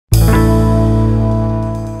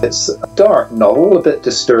It's a dark novel, a bit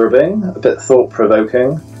disturbing, a bit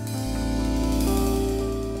thought-provoking.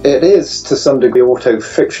 It is, to some degree,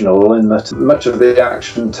 auto-fictional in that much of the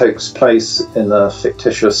action takes place in a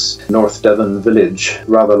fictitious North Devon village,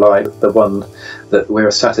 rather like the one that we're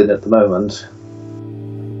sat in at the moment.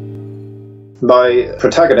 My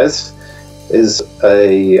protagonist is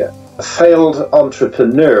a failed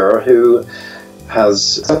entrepreneur who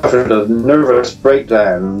has suffered a nervous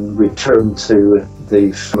breakdown, returned to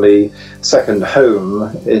the family second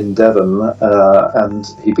home in Devon, and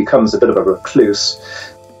he becomes a bit of a recluse,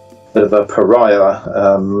 a bit of a pariah,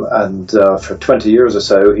 and for 20 years or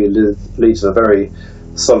so he leads a very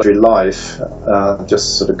solitary life,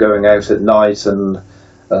 just sort of going out at night and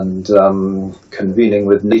convening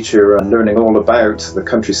with nature and learning all about the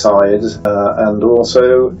countryside, and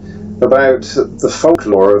also about the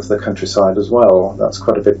folklore of the countryside as well. That's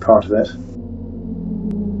quite a big part of it.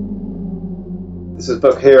 This is a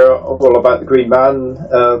book here all about the Green Man.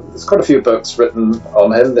 There's quite a few books written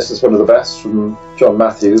on him. This is one of the best, from John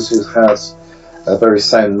Matthews, who has a very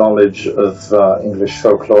sound knowledge of English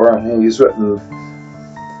folklore. And he's written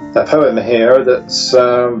a poem here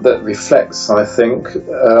that reflects, I think,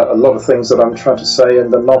 a lot of things that I'm trying to say in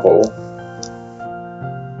the novel.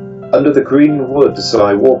 Under the green woods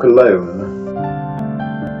I walk alone.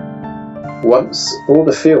 Once all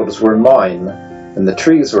the fields were mine, and the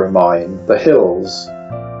trees were mine, the hills,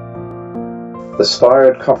 the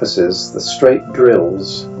spired coppices, the straight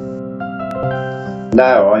drills.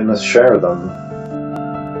 Now I must share them,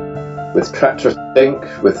 with tractor stink,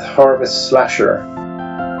 with harvest slasher.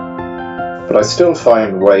 But I still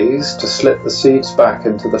find ways to slip the seeds back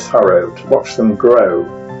into the furrow, to watch them grow,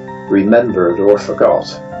 remembered or forgot.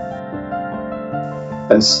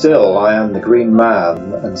 And still I am the green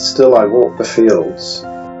man, and still I walk the fields.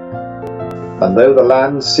 And though the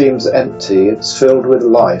land seems empty, it's filled with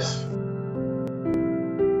life.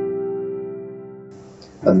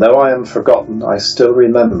 And though I am forgotten, I still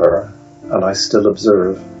remember, and I still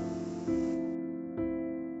observe.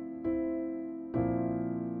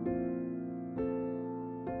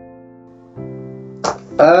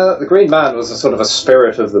 The Green Man was a sort of a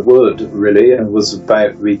spirit of the wood, really, and was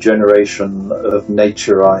about regeneration of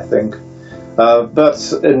nature, I think.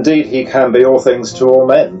 But indeed, he can be all things to all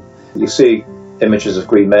men. You see images of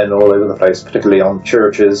green men all over the place, particularly on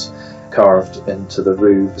churches, carved into the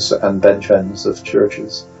roofs and bench ends of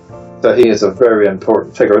churches. So he is a very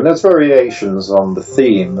important figure, and there's variations on the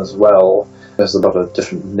theme as well. There's a lot of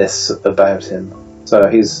different myths about him. So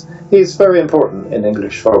he's very important in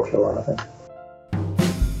English folklore, I think.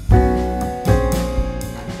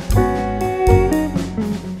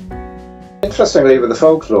 Interestingly, with the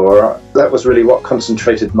folklore, that was really what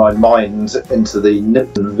concentrated my mind into the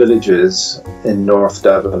Nympton villages in North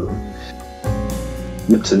Devon.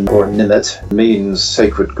 Nympton, or Nimmet, means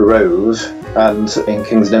sacred grove, and in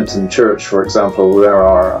King's Nympton Church, for example, there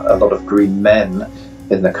are a lot of green men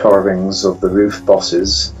in the carvings of the roof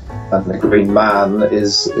bosses, and the Green Man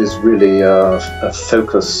is really a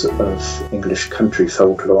focus of English country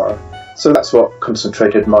folklore. So that's what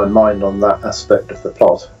concentrated my mind on that aspect of the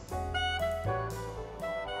plot.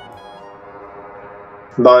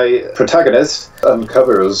 My protagonist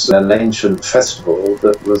uncovers an ancient festival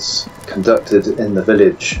that was conducted in the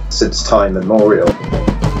village since time immemorial.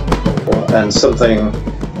 And something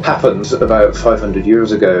happened about 500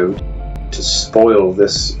 years ago to spoil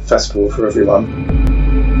this festival for everyone.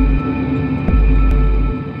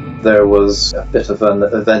 There was a bit of an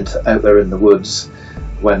event out there in the woods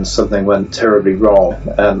when something went terribly wrong.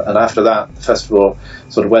 And after that, the festival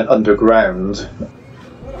sort of went underground.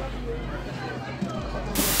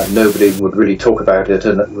 And nobody would really talk about it,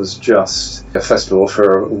 and it was just a festival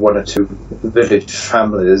for one or two village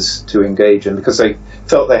families to engage in, because they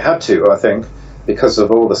felt they had to, I think, because of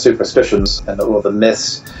all the superstitions and all the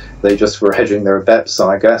myths. They just were hedging their bets,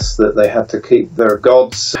 I guess, that they had to keep their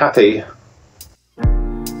gods happy.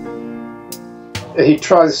 He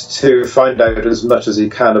tries to find out as much as he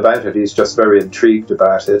can about it. He's just very intrigued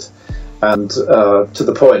about it, and to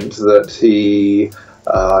the point that he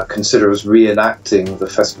considers reenacting the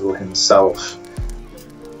festival himself.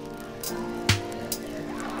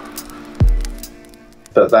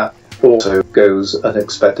 But that also goes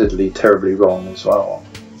unexpectedly terribly wrong as well.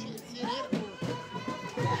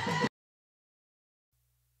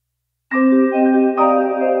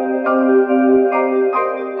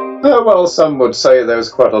 Well, some would say there's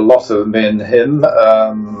quite a lot of me in him.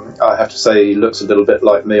 I have to say he looks a little bit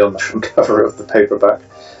like me on the front cover of the paperback.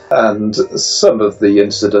 And some of the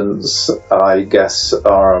incidents, I guess,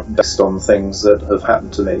 are based on things that have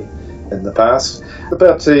happened to me. in the past.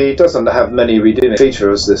 But he doesn't have many redeeming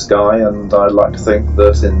features, this guy, and I like to think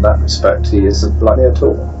that in that respect he isn't like me at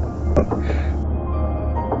all.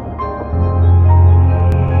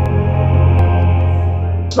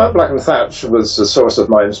 Smoke Blackened Thatch was the source of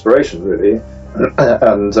my inspiration, really,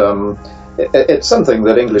 and it's something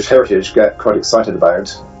that English heritage get quite excited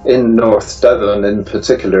about. In North Devon in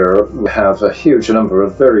particular, we have a huge number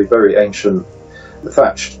of very, very ancient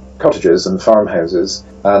thatched cottages and farmhouses,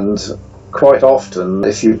 and quite often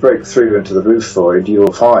if you break through into the roof void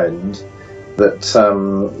you'll find that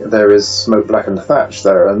there is smoke blackened thatch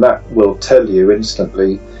there, and that will tell you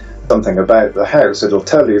instantly something about the house. It'll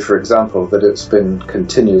tell you, for example, that it's been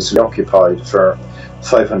continuously occupied for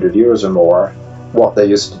 500 years or more. What they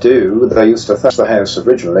used to do, they used to thatch the house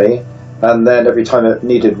originally, and then every time it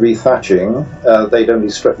needed rethatching, they'd only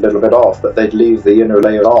strip a little bit off, but they'd leave the inner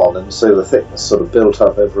layer on, and so the thickness sort of built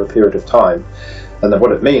up over a period of time. And then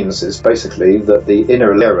what it means is basically that the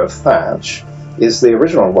inner layer of thatch is the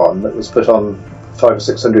original one that was put on 500 or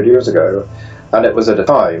 600 years ago. And it was at a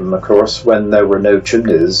time, of course, when there were no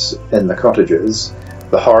chimneys in the cottages.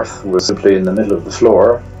 The hearth was simply in the middle of the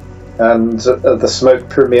floor, and the smoke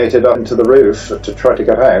permeated up into the roof to try to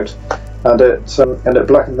get out, and it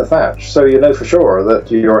blackened the thatch. So you know for sure that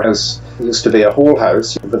your house used to be a whole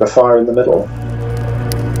house with a fire in the middle.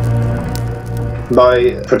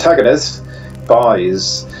 My protagonist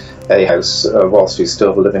buys a house whilst he's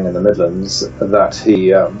still living in the Midlands that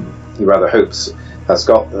he rather hopes has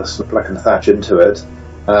got the blackened thatch into it,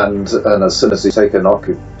 and as soon as he's taken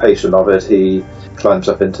occupation of it, he climbs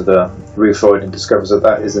up into the roof void and discovers that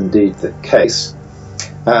that is indeed the case.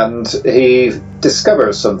 And he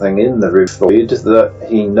discovers something in the roof void that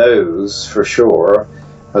he knows for sure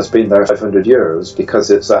has been there 500 years,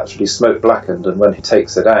 because it's actually smoke blackened, and when he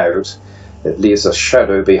takes it out it leaves a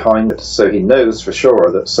shadow behind it. So he knows for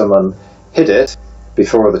sure that someone hid it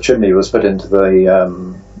before the chimney was put into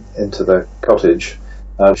the cottage,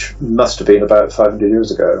 which must have been about 500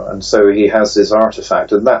 years ago. And so he has this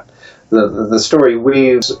artifact, and that the story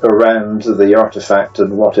weaves around the artifact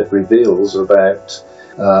and what it reveals about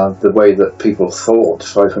the way that people thought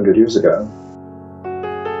 500 years ago.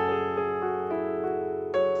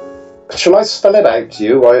 Shall I spell it out to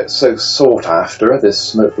you why it's so sought after, this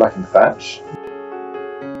smoke blackened thatch?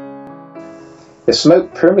 If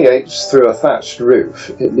smoke permeates through a thatched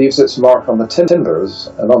roof, it leaves its mark on the timbers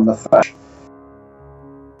and on the thatch.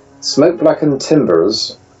 Smoke blackened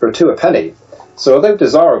timbers are 2 a penny, so although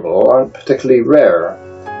desirable, aren't particularly rare.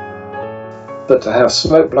 But to have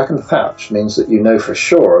smoke blackened thatch means that you know for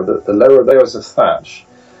sure that the lower layers of thatch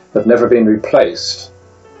have never been replaced,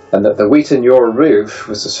 and that the wheat in your roof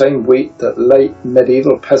was the same wheat that late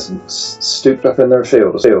medieval peasants stooped up in their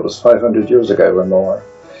fields 500 years ago or more,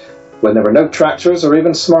 when there were no tractors or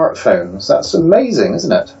even smartphones. That's amazing,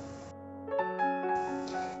 isn't it?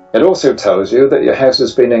 It also tells you that your house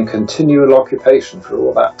has been in continual occupation for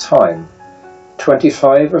all that time.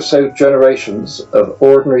 25 or so generations of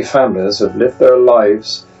ordinary families have lived their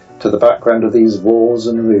lives to the background of these walls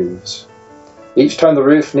and roofs. Each time the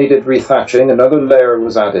roof needed rethatching, another layer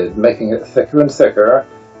was added, making it thicker and thicker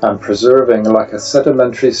and preserving like a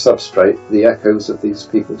sedimentary substrate the echoes of these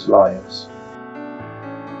people's lives.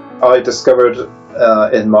 I discovered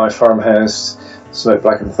in my farmhouse smoke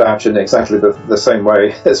blackened thatch in exactly the same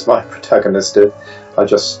way as my protagonist did. I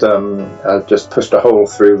just pushed a hole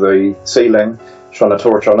through the ceiling, shone a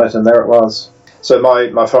torch on it, and there it was. So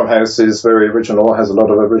my farmhouse is very original, has a lot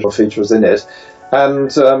of original features in it.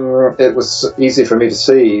 And it was easy for me to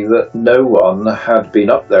see that no one had been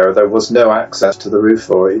up there. There was no access to the roof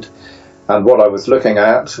void. And what I was looking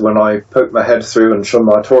at when I poked my head through and shone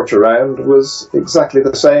my torch around was exactly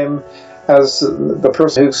the same as the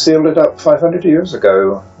person who sealed it up 500 years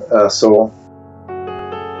ago saw.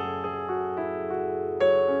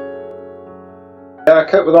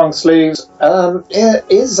 Coat with long sleeves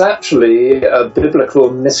is actually a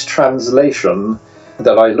biblical mistranslation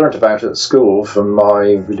that I learnt about at school from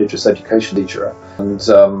my religious education teacher. And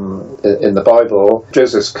in the Bible,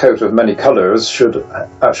 Joseph's coat of many colours should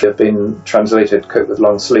actually have been translated coat with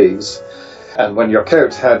long sleeves. And when your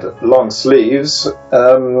coat had long sleeves,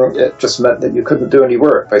 it just meant that you couldn't do any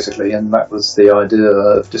work, basically, and that was the idea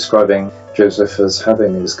of describing Joseph as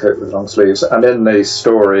having his coat with long sleeves. And in the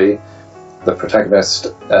story, the protagonist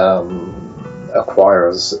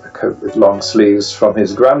acquires a coat with long sleeves from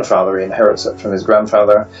his grandfather. He inherits it from his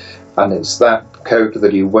grandfather, and it's that coat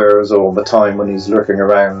that he wears all the time when he's lurking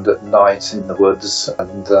around at night in the woods,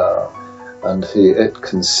 and it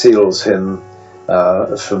conceals him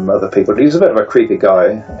from other people. He's a bit of a creepy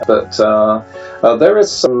guy, but there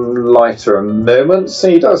is some lighter moments.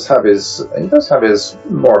 He does have his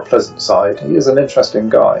more pleasant side. He is an interesting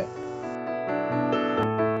guy.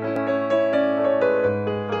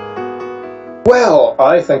 Well,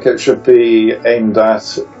 I think it should be aimed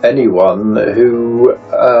at anyone who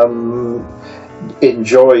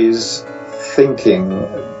enjoys thinking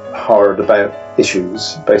hard about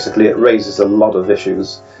issues. Basically, it raises a lot of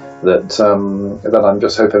issues that I'm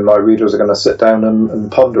just hoping my readers are going to sit down and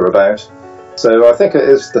ponder about. So I think it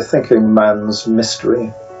is the thinking man's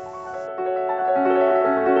mystery.